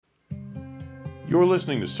You're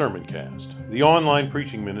listening to Sermoncast, the online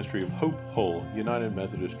preaching ministry of Hope Hull United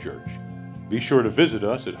Methodist Church. Be sure to visit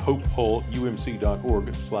us at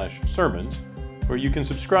hopehullumc.org/sermons, where you can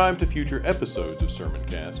subscribe to future episodes of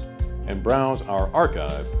Sermoncast and browse our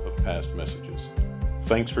archive of past messages.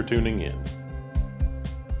 Thanks for tuning in.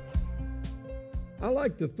 I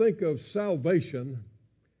like to think of salvation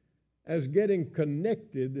as getting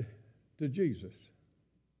connected to Jesus.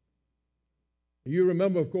 You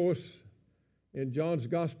remember, of course, in John's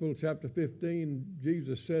Gospel, chapter 15,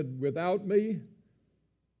 Jesus said, "Without me,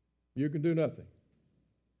 you can do nothing."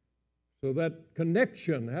 So that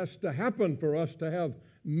connection has to happen for us to have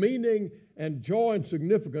meaning and joy and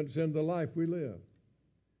significance in the life we live.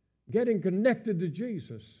 Getting connected to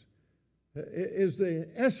Jesus is the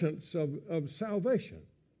essence of salvation.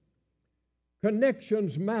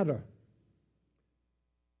 Connections matter.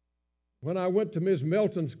 When I went to Ms.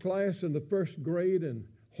 Melton's class in the first grade in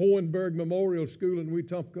Hohenberg Memorial School in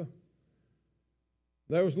Wetumpka,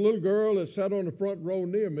 there was a little girl that sat on the front row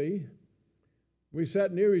near me. We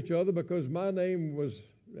sat near each other because my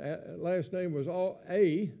last name was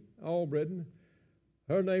Albritton.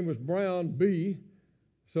 Her name was Brown, B.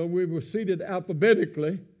 So we were seated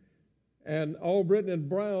alphabetically, and Albritton and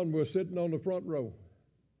Brown were sitting on the front row.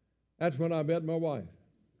 That's when I met my wife.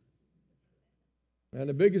 And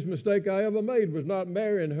the biggest mistake I ever made was not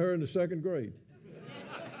marrying her in the second grade.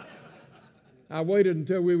 I waited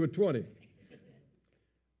until we were 20.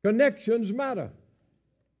 Connections matter.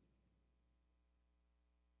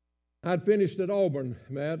 I'd finished at Auburn,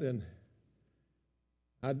 Matt, and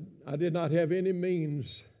I did not have any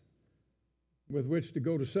means with which to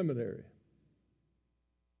go to seminary.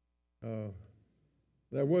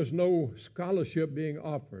 There was no scholarship being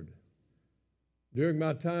offered. During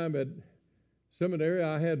my time at seminary,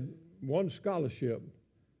 I had one scholarship.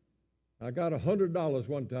 I got $100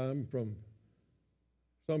 one time from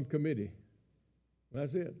some committee.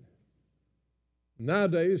 That's it.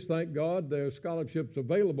 Nowadays, thank God, there are scholarships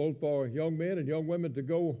available for young men and young women to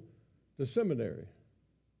go to seminary.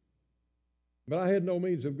 But I had no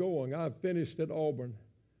means of going. I finished at Auburn.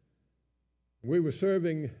 We were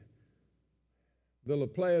serving the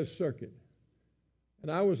LaPlace circuit.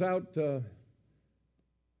 And I was out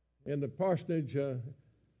in the parsonage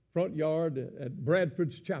front yard at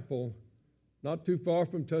Bradford's Chapel, not too far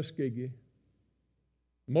from Tuskegee,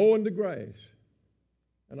 mowing the grass.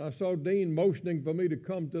 And I saw Dean motioning for me to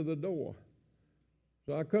come to the door.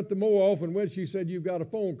 So I cut the mower off and when she said, "You've got a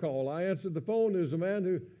phone call." I answered the phone. There's a man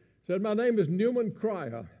who said, "My name is Newman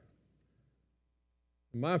Cryer.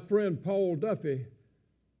 My friend Paul Duffy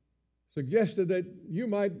suggested that you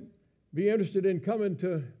might be interested in coming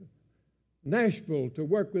to Nashville to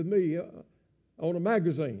work with me on a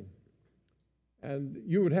magazine. And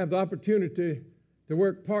you would have the opportunity to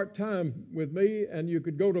work part-time with me, and you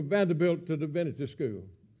could go to Vanderbilt to divinity school."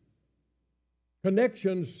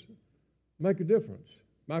 Connections make a difference.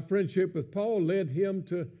 My friendship with Paul led him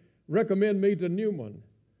to recommend me to Newman.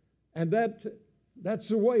 And that's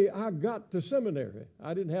the way I got to seminary.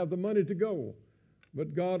 I didn't have the money to go,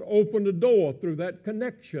 but God opened the door through that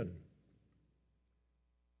connection.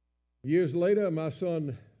 Years later, my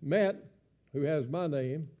son Matt, who has my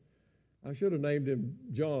name, I should have named him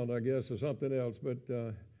John, I guess, or something else, but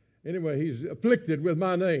anyway, he's afflicted with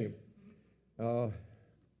my name.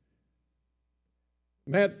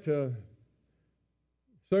 Matt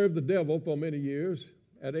served the devil for many years.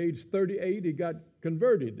 At age 38, he got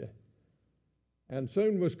converted and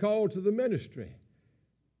soon was called to the ministry.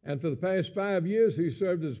 And for the past 5 years, he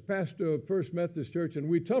served as pastor of First Methodist Church in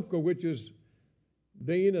Wetumpka, which is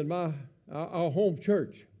Dean and our home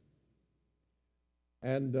church.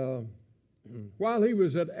 And while he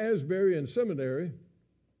was at Asbury in seminary,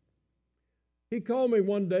 he called me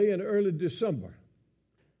one day in early December.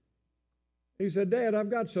 He said, "Dad, I've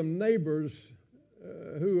got some neighbors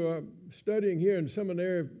who are studying here in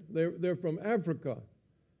seminary. They're from Africa,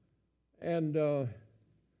 and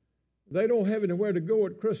they don't have anywhere to go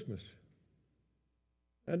at Christmas.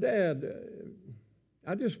 And Dad,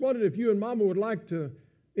 I just wondered if you and Mama would like to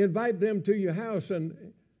invite them to your house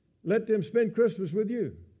and let them spend Christmas with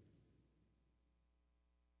you."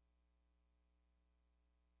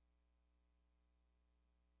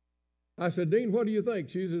 I said, "Dean, what do you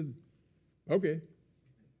think?" She said, "Okay."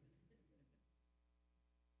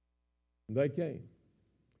 They came.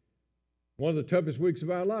 One of the toughest weeks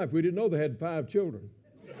of our life. We didn't know they had 5 children.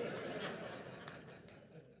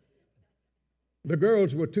 The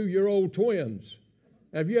girls were 2-year-old twins.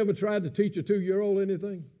 Have you ever tried to teach a 2-year-old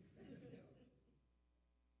anything?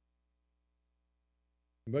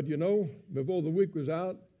 But you know, before the week was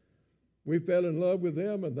out, we fell in love with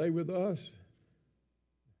them and they with us.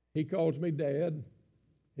 He calls me Dad.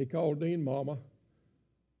 He called Dean Mama.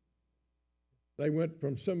 They went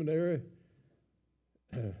from seminary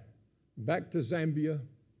back to Zambia.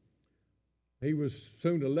 He was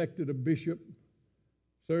soon elected a bishop,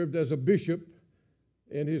 served as a bishop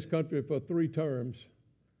in his country for 3 terms.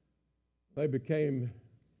 They became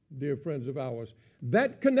dear friends of ours.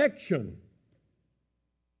 That connection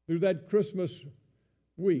through that Christmas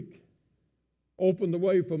week opened the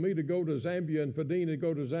way for me to go to Zambia and for Dean to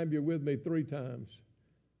go to Zambia with me 3 times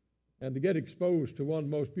and to get exposed to one of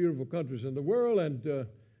the most beautiful countries in the world and to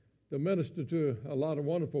minister to a lot of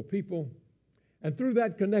wonderful people. And through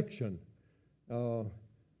that connection,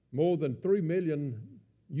 more than $3 million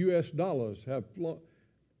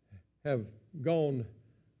have gone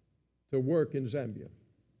to work in Zambia.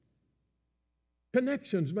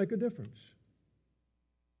 Connections make a difference.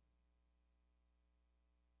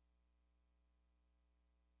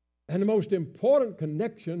 And the most important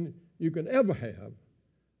connection you can ever have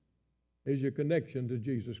is your connection to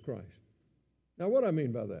Jesus Christ. Now, what do I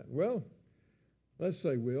mean by that? Well, let's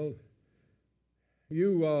say, Will,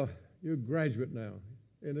 you're a graduate now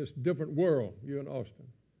in this different world. You're in Austin.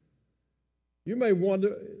 You may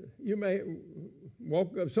wonder,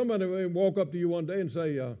 somebody may walk up to you one day and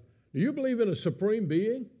say, do you believe in a supreme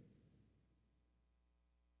being?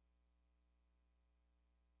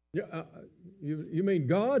 You mean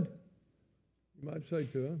God? You might say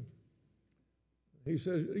to him. He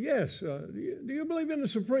says, yes. Do you believe in a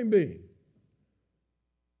supreme being?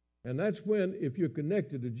 And that's when, if you're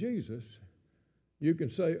connected to Jesus, you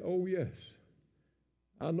can say, oh, yes,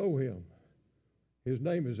 I know him. His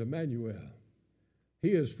name is Emmanuel.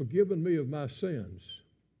 He has forgiven me of my sins.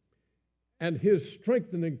 And his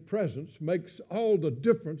strengthening presence makes all the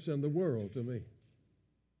difference in the world to me.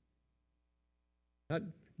 That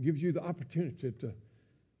gives you the opportunity to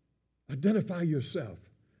identify yourself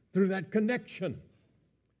through that connection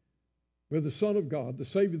with the Son of God, the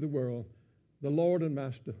Savior of the world, the Lord and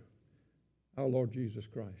Master, our Lord Jesus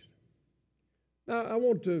Christ. Now, I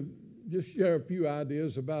want to just share a few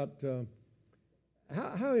ideas about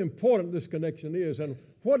how important this connection is and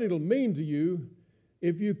what it'll mean to you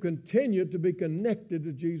if you continue to be connected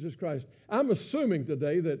to Jesus Christ. I'm assuming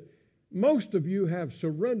today that most of you have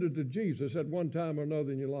surrendered to Jesus at one time or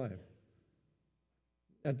another in your life.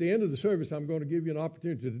 At the end of the service, I'm going to give you an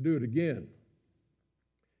opportunity to do it again,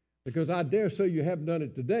 because I dare say you haven't done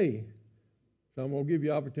it today, so I'm going to give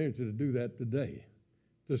you an opportunity to do that today,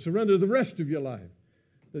 to surrender the rest of your life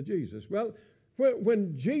to Jesus. Well,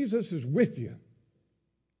 when Jesus is with you,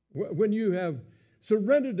 when you have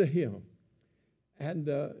surrendered to him, and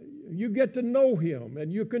you get to know him,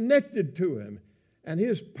 and you're connected to him, and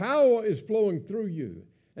his power is flowing through you,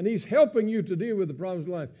 and he's helping you to deal with the problems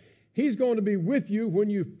of life, he's going to be with you when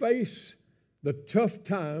you face the tough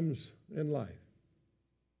times in life.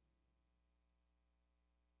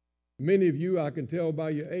 Many of you, I can tell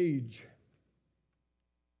by your age,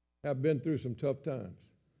 have been through some tough times.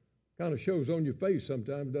 Kind of shows on your face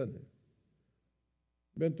sometimes, doesn't it?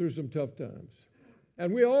 Been through some tough times.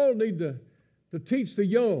 And we all need to teach the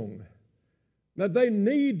young that they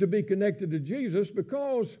need to be connected to Jesus,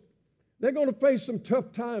 because they're going to face some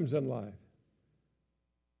tough times in life.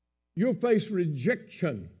 You'll face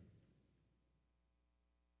rejection.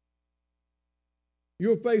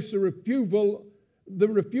 You'll face the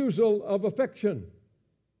refusal of affection.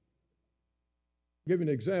 I'll give you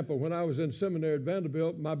an example. When I was in seminary at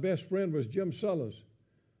Vanderbilt, my best friend was Jim Sellers.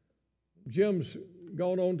 Jim's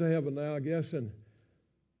gone on to heaven now, I guess, and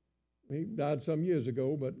he died some years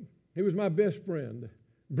ago, but he was my best friend.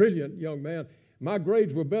 Brilliant young man. My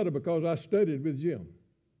grades were better because I studied with Jim.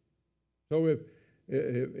 So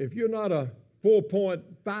if you're not a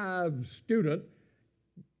 4.5 student,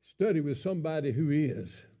 study with somebody who is.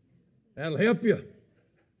 That'll help you.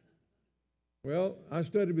 Well, I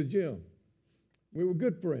studied with Jim. We were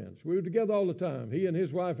good friends. We were together all the time. He and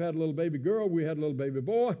his wife had a little baby girl. We had a little baby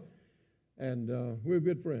boy. And we were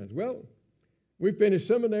good friends. Well, we finished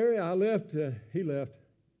seminary. I left. He left.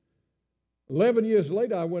 11 years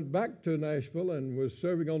later, I went back to Nashville and was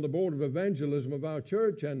serving on the board of evangelism of our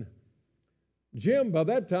church. And Jim, by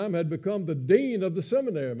that time, had become the dean of the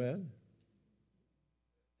seminary, man.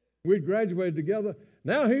 We'd graduated together.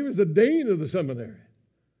 Now he was the dean of the seminary.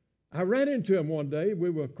 I ran into him one day. We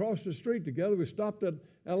were across the street together. We stopped at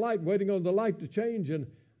a light, waiting on the light to change. And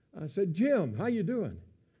I said, Jim, how you doing?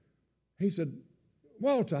 He said,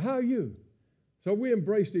 Walter, how are you? So we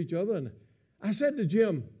embraced each other. And I said to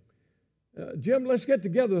Jim, Jim, let's get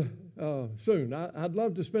together soon. I'd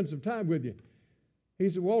love to spend some time with you. He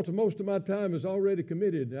said, Walter, most of my time is already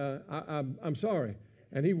committed. I'm sorry.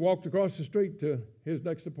 and he walked across the street to his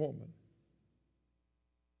next appointment.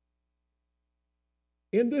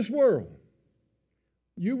 In this world,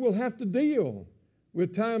 you will have to deal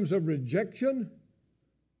with times of rejection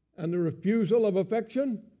and the refusal of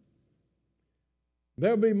affection.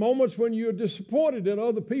 There'll be moments when you're disappointed in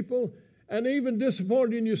other people and even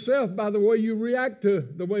disappointed in yourself by the way you react to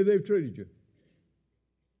the way they've treated you.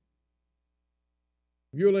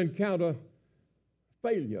 You'll encounter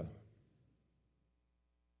failure.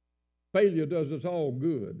 Failure does us all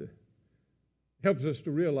good. Helps us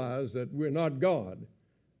to realize that we're not God,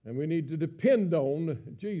 and we need to depend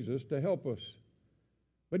on Jesus to help us.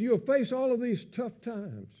 But you'll face all of these tough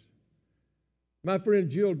times. My friend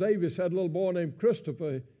Jill Davis had a little boy named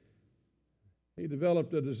Christopher. He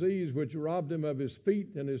developed a disease which robbed him of his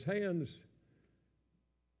feet and his hands.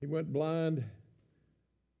 He went blind,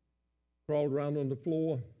 crawled around on the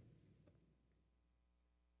floor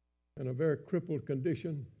in a very crippled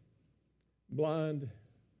condition, blind.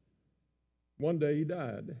 One day he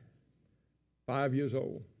died, 5 years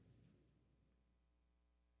old.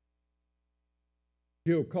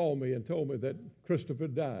 Jill called me and told me that Christopher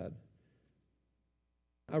died.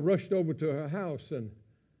 I rushed over to her house, and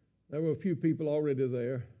there were a few people already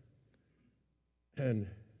there. And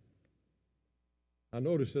I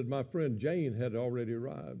noticed that my friend Jane had already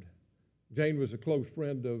arrived. Jane was a close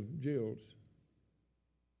friend of Jill's.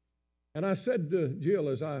 And I said to Jill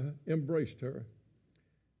as I embraced her,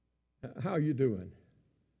 "How are you doing?"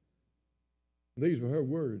 These were her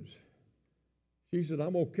words. She said,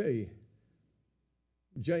 "I'm okay.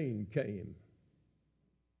 Jane came."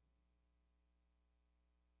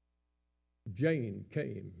 Jane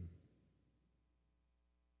came.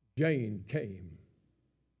 Jane came.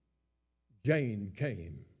 Jane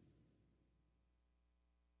came.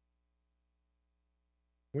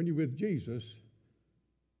 When you're with Jesus,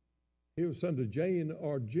 He'll send a Jane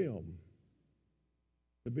or Jim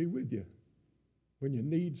to be with you when you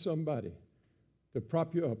need somebody to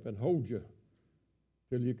prop you up and hold you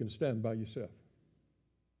till you can stand by yourself.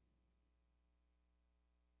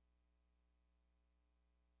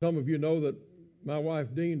 Some of you know that my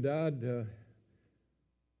wife Dean died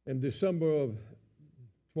in December of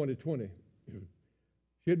 2020.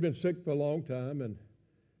 She had been sick for a long time, and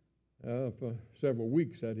for several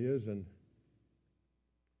weeks, that is, and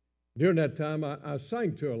during that time, I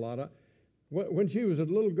sang to her a lot. When she was a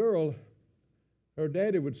little girl, her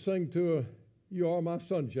daddy would sing to her, "You are my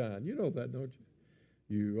sunshine." You know that, don't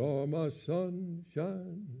you? You are my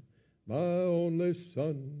sunshine, my only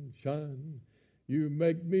sunshine. You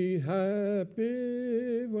make me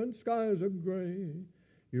happy when skies are gray.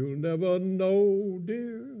 You'll never know,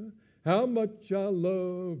 dear, how much I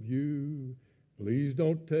love you. Please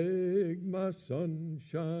don't take my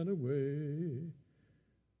sunshine away.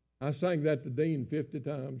 I sang that to Dean 50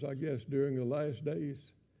 times, I guess, during the last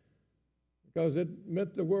days, because it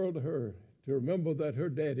meant the world to her to remember that her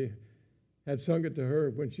daddy had sung it to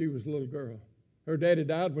her when she was a little girl. Her daddy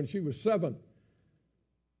died when she was 7,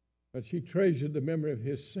 but she treasured the memory of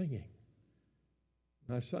his singing.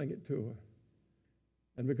 And I sang it to her.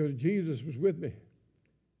 And because Jesus was with me,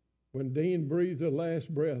 when Dean breathed her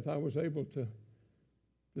last breath, I was able to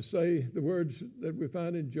say the words that we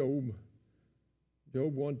find in Job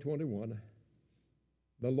 1:21.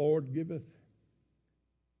 The Lord giveth,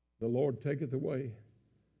 the Lord taketh away.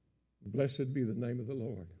 Blessed be the name of the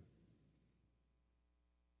Lord.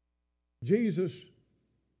 Jesus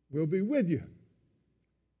will be with you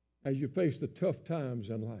as you face the tough times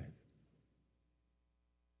in life.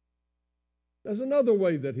 There's another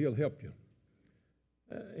way that He'll help you.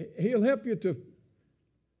 He'll help you to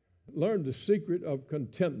learn the secret of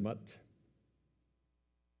contentment.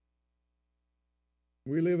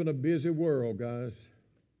 We live in a busy world, guys.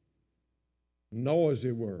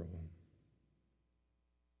 Noisy world.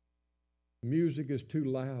 Music is too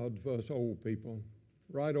loud for us old people.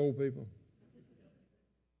 Right, old people?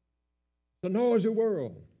 It's a noisy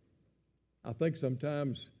world. I think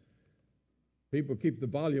sometimes people keep the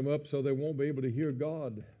volume up so they won't be able to hear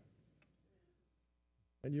God.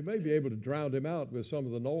 And you may be able to drown Him out with some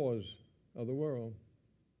of the noise of the world.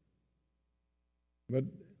 But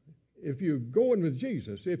if you're going with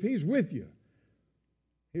Jesus, if He's with you,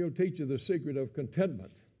 He'll teach you the secret of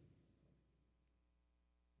contentment.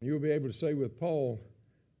 You'll be able to say with Paul,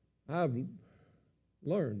 I've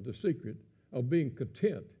learned the secret of being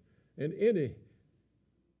content in any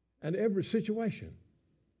and every situation,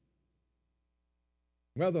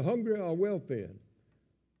 whether hungry or well-fed,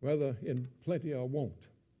 whether in plenty or want.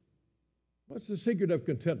 What's the secret of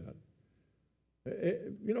contentment?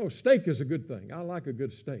 You know, steak is a good thing. I like a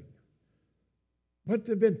good steak. But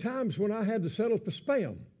there have been times when I had to settle for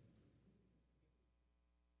spam.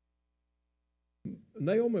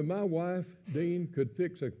 Naomi, my wife, Dean, could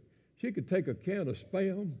she could take a can of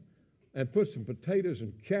spam and put some potatoes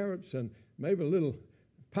and carrots and maybe a little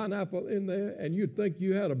pineapple in there, and you'd think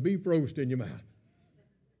you had a beef roast in your mouth.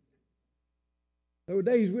 There were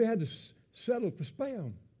days we had to settle for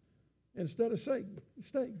spam instead of steak.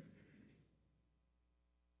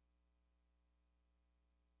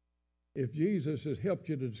 If Jesus has helped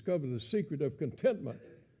you to discover the secret of contentment,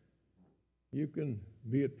 you can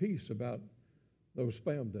be at peace about those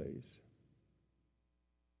spam days.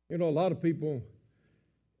 You know, a lot of people,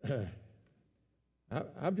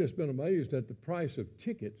 I've just been amazed at the price of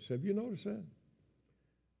tickets. Have you noticed that?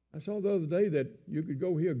 I saw the other day that you could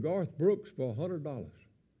go hear Garth Brooks for $100.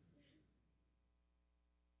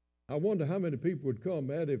 I wonder how many people would come,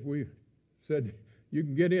 Matt, if we said you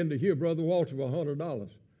can get in to hear Brother Walter for $100.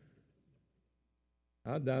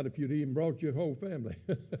 I doubt if you'd even brought your whole family.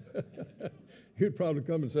 You'd probably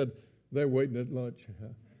come and said, they're waiting at lunch.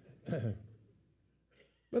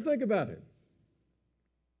 But think about it.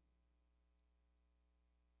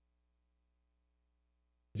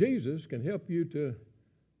 Jesus can help you to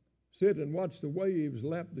sit and watch the waves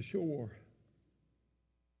lap the shore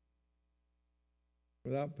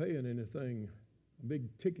without paying anything, a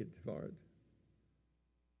big ticket for it.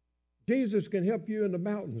 Jesus can help you in the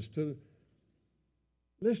mountains to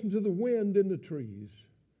listen to the wind in the trees,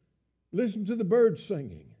 listen to the birds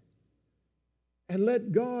singing, and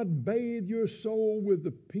let God bathe your soul with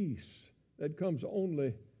the peace that comes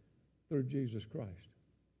only through Jesus Christ.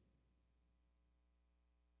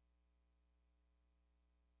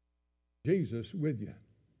 Jesus with you.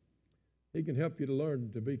 He can help you to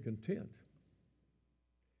learn to be content.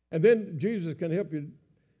 And then Jesus can help you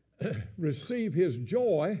receive His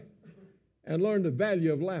joy and learn the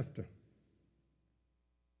value of laughter.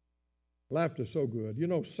 Laughter's so good. You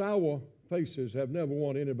know, sour faces have never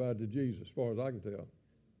won anybody to Jesus, as far as I can tell.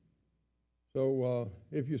 So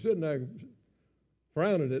if you're sitting there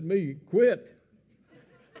frowning at me, quit.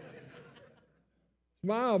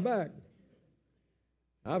 Smile back.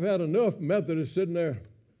 I've had enough Methodists sitting there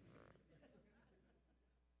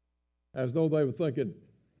as though they were thinking,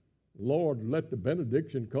 Lord, let the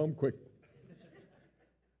benediction come quick.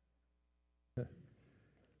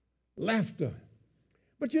 Laughter.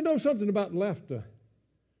 But you know something about laughter?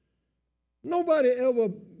 Nobody ever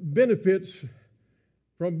benefits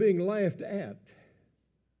from being laughed at.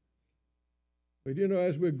 But you know,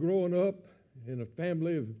 as we're growing up in a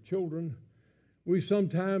family of children, we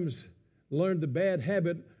sometimes learn the bad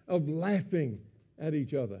habit of laughing at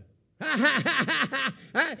each other. Ha ha ha ha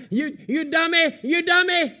ha! You dummy! You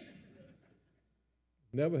dummy!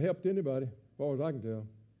 Never helped anybody, as far as I can tell.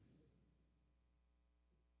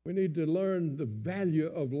 We need to learn the value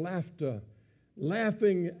of laughter,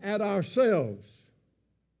 laughing at ourselves.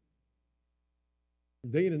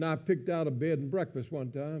 Dean and I picked out a bed and breakfast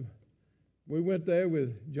one time. We went there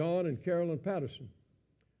with John and Carolyn Patterson.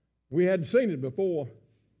 We hadn't seen it before.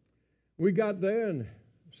 We got there and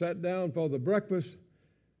sat down for the breakfast,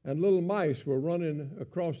 and little mice were running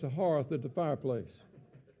across the hearth at the fireplace.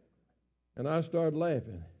 And I started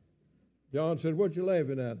laughing. John said, "What you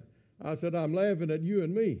laughing at?" I said, "I'm laughing at you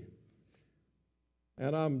and me.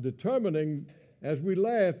 And I'm determining as we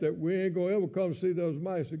laugh that we ain't going to ever come see those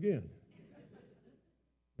mice again."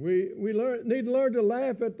 We need to learn to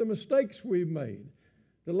laugh at the mistakes we've made,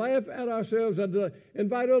 to laugh at ourselves, and to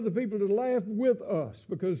invite other people to laugh with us,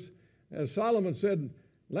 because as Solomon said,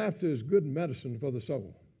 laughter is good medicine for the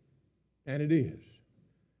soul. And it is.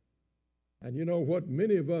 And you know what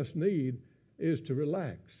many of us need is to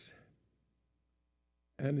relax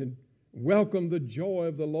and welcome the joy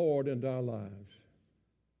of the Lord into our lives,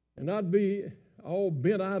 and not be all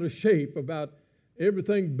bent out of shape about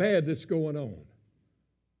everything bad that's going on,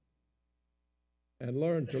 and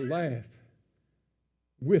learn to laugh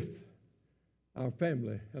with our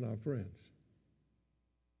family and our friends.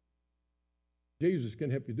 Jesus can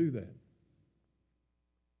help you do that.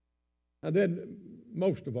 And then,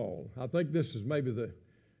 most of all, I think this is maybe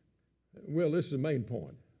this is the main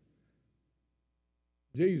point.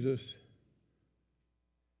 Jesus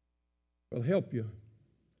will help you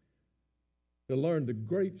to learn the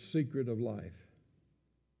great secret of life,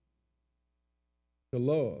 to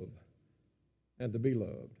love and to be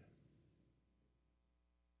loved.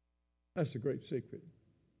 That's the great secret.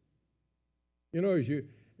 You know,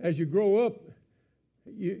 as you grow up,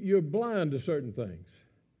 you're blind to certain things.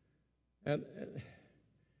 And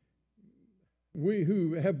we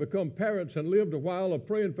who have become parents and lived a while are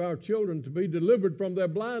praying for our children to be delivered from their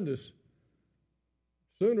blindness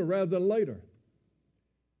sooner rather than later.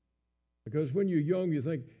 Because when you're young, you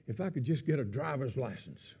think, if I could just get a driver's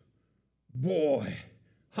license, boy,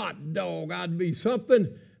 hot dog, I'd be something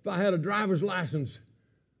if I had a driver's license.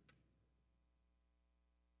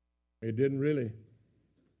 It didn't really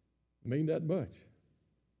mean that much.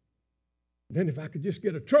 Then if I could just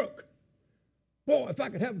get a truck, boy, if I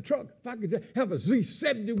could have a truck, if I could have a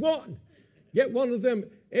Z71, get one of them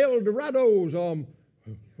Eldorados,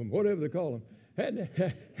 whatever they call them,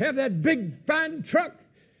 have that big, fine truck,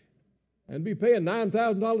 and be paying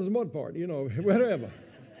 $9,000 a month for it, whatever.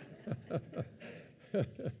 If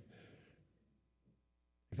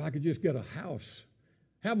I could just get a house,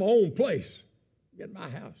 have my own place, get my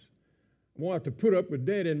house. I won't have to put up with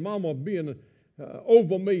Daddy and Mama being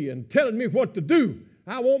over me and telling me what to do.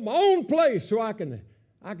 I want my own place so I can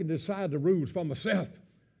decide the rules for myself.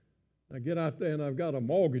 I get out there and I've got a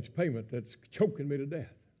mortgage payment that's choking me to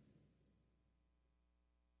death.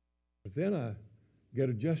 But then I get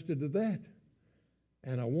adjusted to that,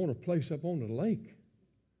 and I want a place up on the lake.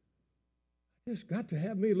 I just got to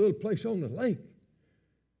have me a little place on the lake.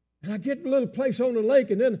 And I get a little place on the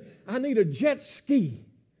lake, and then I need a jet ski.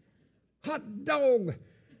 Hot dog,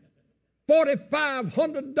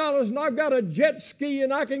 $4,500, and I've got a jet ski,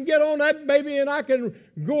 and I can get on that baby, and I can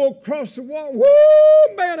go across the water.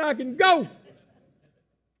 Woo, man, I can go.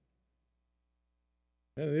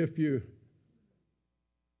 And if you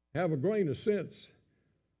have a grain of sense,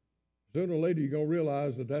 sooner or later you're going to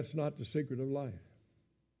realize that that's not the secret of life.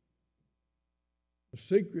 The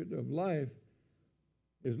secret of life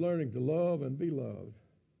is learning to love and be loved.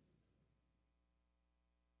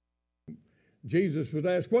 Jesus was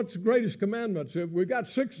asked, what's the greatest commandment? So we've got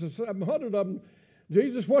 600 or 700 of them.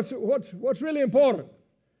 Jesus, what's really important?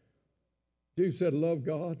 Jesus said, love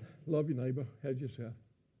God, love your neighbor as yourself.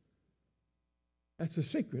 That's the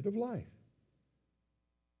secret of life.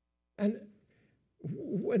 And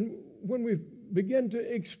when we begin to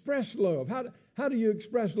express love, how do you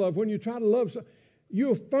express love? When you try to love someone,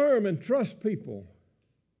 you affirm and trust people.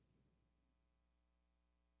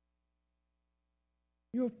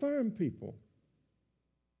 You affirm people.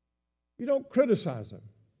 You don't criticize them.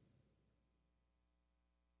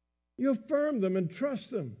 You affirm them and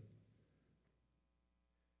trust them.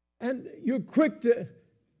 And you're quick to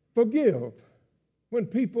forgive when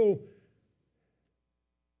people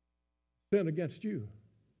sin against you.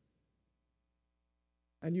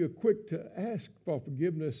 And you're quick to ask for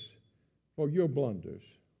forgiveness for your blunders.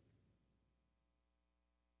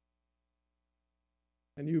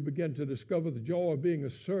 And you begin to discover the joy of being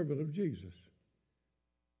a servant of Jesus.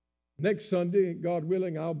 Next Sunday, God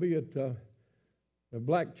willing, I'll be at the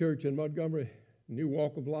Black Church in Montgomery, New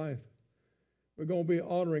Walk of Life. We're going to be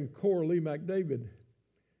honoring Coralie McDavid.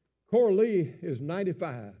 Coralie is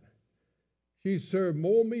 95. She's served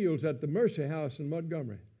more meals at the Mercy House in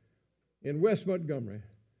Montgomery, in West Montgomery,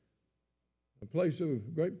 a place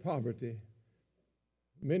of great poverty.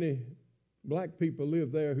 Many black people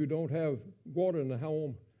live there who don't have water in the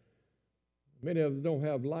home. Many of them don't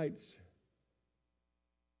have lights.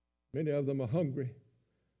 Many of them are hungry,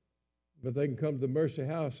 but they can come to the Mercy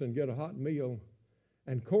House and get a hot meal.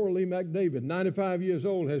 And Coralie McDavid, 95 years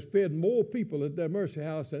old, has fed more people at their Mercy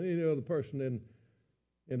House than any other person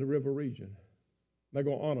in the river region. They're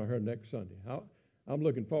going to honor her next Sunday. I'm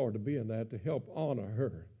looking forward to being there to help honor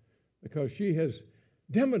her because she has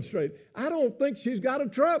demonstrated. I don't think she's got a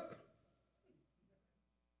truck.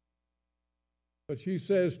 But she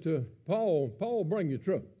says to Paul, bring your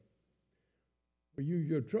truck. Or use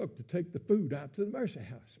your truck to take the food out to the Mercy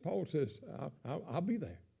House. Paul says, I'll be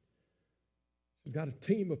there. She's got a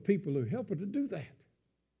team of people who help her to do that.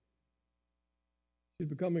 She's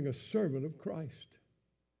becoming a servant of Christ.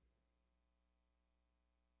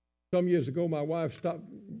 Some years ago, my wife stopped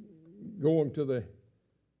going to the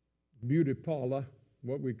beauty parlor,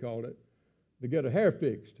 what we called it, to get her hair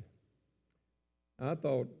fixed. I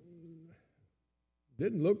thought,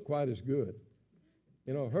 didn't look quite as good.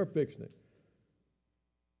 Her fixing it.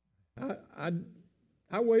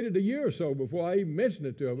 I waited a year or so before I even mentioned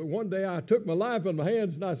it to her. But one day I took my life in my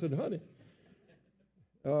hands and I said, honey,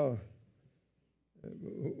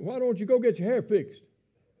 why don't you go get your hair fixed?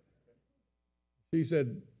 She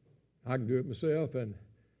said, I can do it myself, and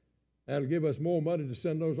that'll give us more money to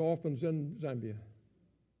send those orphans in Zambia.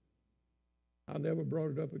 I never brought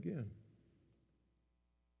it up again.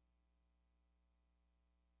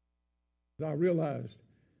 But I realized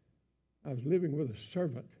I was living with a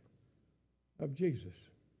servant of Jesus.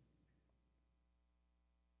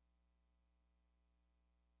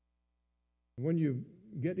 When you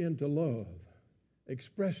get into love,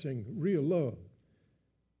 expressing real love,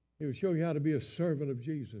 it will show you how to be a servant of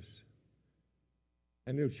Jesus.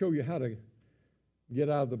 And he'll show you how to get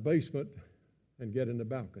out of the basement and get in the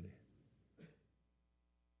balcony.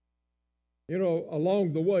 You know,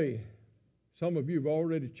 along the way, some of you have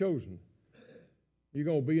already chosen you're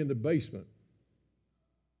going to be in the basement.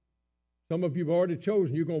 Some of you have already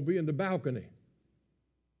chosen you're going to be in the balcony.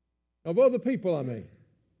 Of other people, I mean.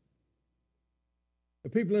 The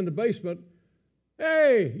people in the basement,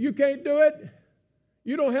 hey, you can't do it.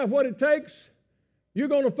 You don't have what it takes. You're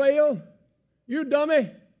going to fail. You dummy.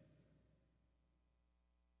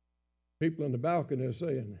 People in the balcony are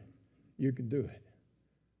saying, you can do it.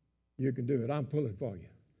 You can do it. I'm pulling for you.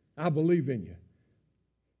 I believe in you.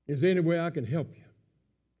 Is there any way I can help you?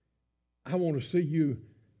 I want to see you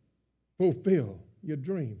fulfill your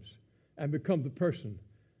dreams and become the person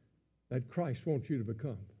that Christ wants you to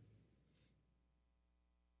become.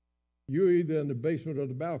 You're either in the basement or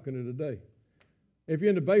the balcony today. If you're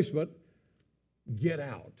in the basement, get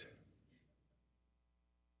out.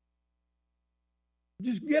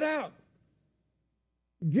 Just get out.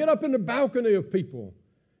 Get up in the balcony of people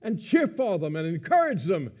and cheer for them and encourage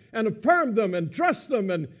them and affirm them and trust them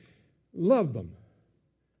and love them.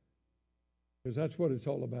 Because that's what it's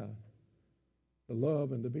all about, to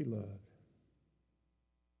love and to be loved.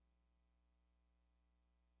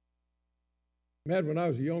 Man, when I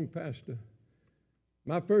was a young pastor,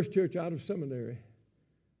 my first church out of seminary,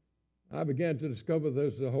 I began to discover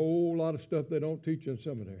there's a whole lot of stuff they don't teach in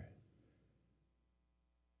seminary.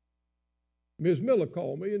 Ms. Miller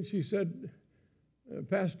called me and she said,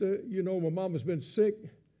 Pastor, you know, my mama's been sick.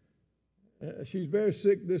 She's very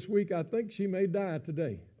sick this week. I think she may die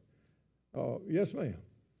today. Yes, ma'am.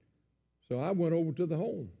 So I went over to the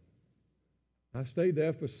home. I stayed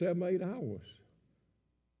there for 7-8 hours.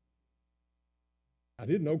 I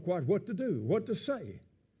didn't know quite what to do, what to say.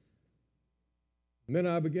 And then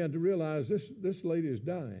I began to realize this lady is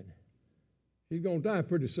dying. She's going to die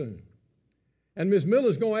pretty soon. And Miss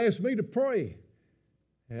Miller's going to ask me to pray.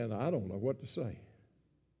 And I don't know what to say.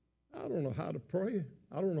 I don't know how to pray.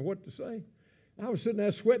 I don't know what to say. I was sitting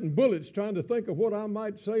there sweating bullets trying to think of what I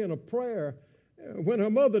might say in a prayer when her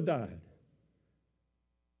mother died.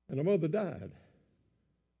 And her mother died.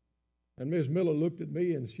 And Miss Miller looked at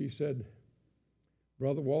me and she said,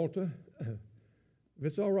 Brother Walter, if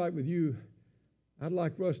it's all right with you, I'd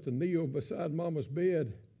like for us to kneel beside Mama's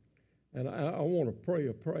bed, and I want to pray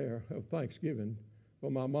a prayer of thanksgiving for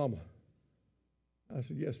my mama. I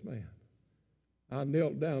said, yes, ma'am. I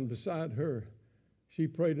knelt down beside her. She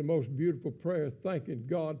prayed the most beautiful prayer, thanking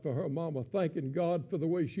God for her mama, thanking God for the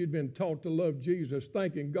way she'd been taught to love Jesus,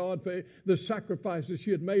 thanking God for the sacrifices she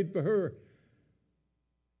had made for her.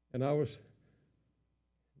 And I was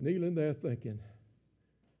kneeling there thinking,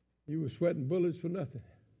 you were sweating bullets for nothing.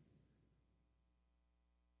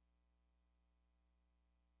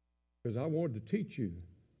 Because I wanted to teach you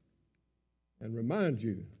and remind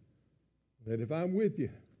you that if I'm with you,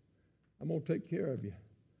 I'm going to take care of you.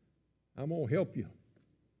 I'm going to help you.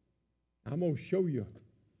 I'm going to show you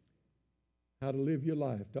how to live your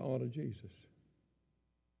life to honor Jesus.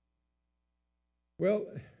 Well,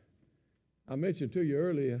 I mentioned to you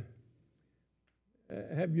earlier,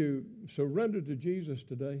 have you surrendered to Jesus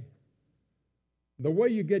today? The way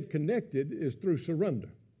you get connected is through surrender.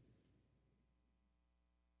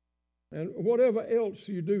 And whatever else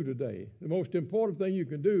you do today, the most important thing you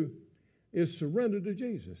can do is surrender to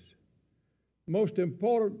Jesus. The most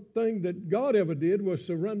important thing that God ever did was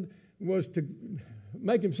to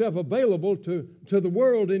make himself available to the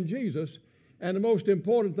world in Jesus. And the most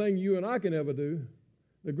important thing you and I can ever do,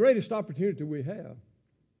 the greatest opportunity we have,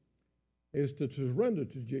 is to surrender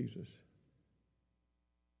to Jesus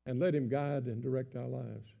and let him guide and direct our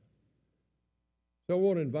lives. So I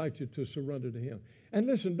want to invite you to surrender to him. And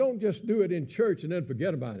listen, don't just do it in church and then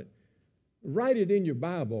forget about it. Write it in your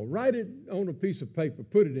Bible. Write it on a piece of paper.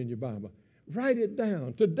 Put it in your Bible. Write it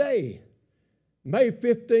down. Today, May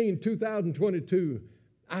 15, 2022,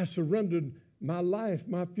 I surrendered my life,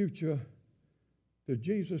 my future to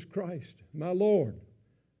Jesus Christ, my Lord.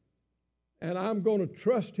 And I'm going to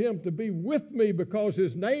trust him to be with me because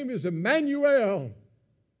his name is Emmanuel.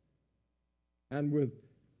 And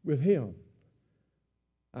with him,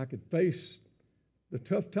 I can face the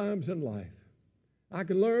tough times in life. I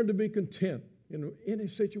can learn to be content in any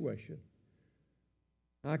situation.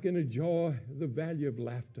 I can enjoy the value of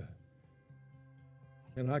laughter.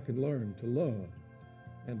 And I can learn to love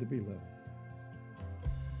and to be loved.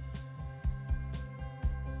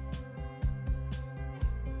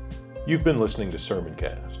 You've been listening to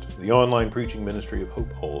Sermoncast, the online preaching ministry of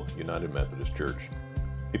Hope Hull United Methodist Church.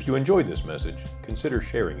 If you enjoyed this message, consider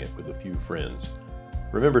sharing it with a few friends.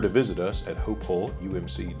 Remember to visit us at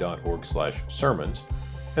hopehullumc.org/sermons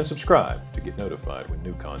and subscribe to get notified when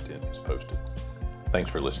new content is posted. Thanks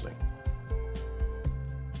for listening.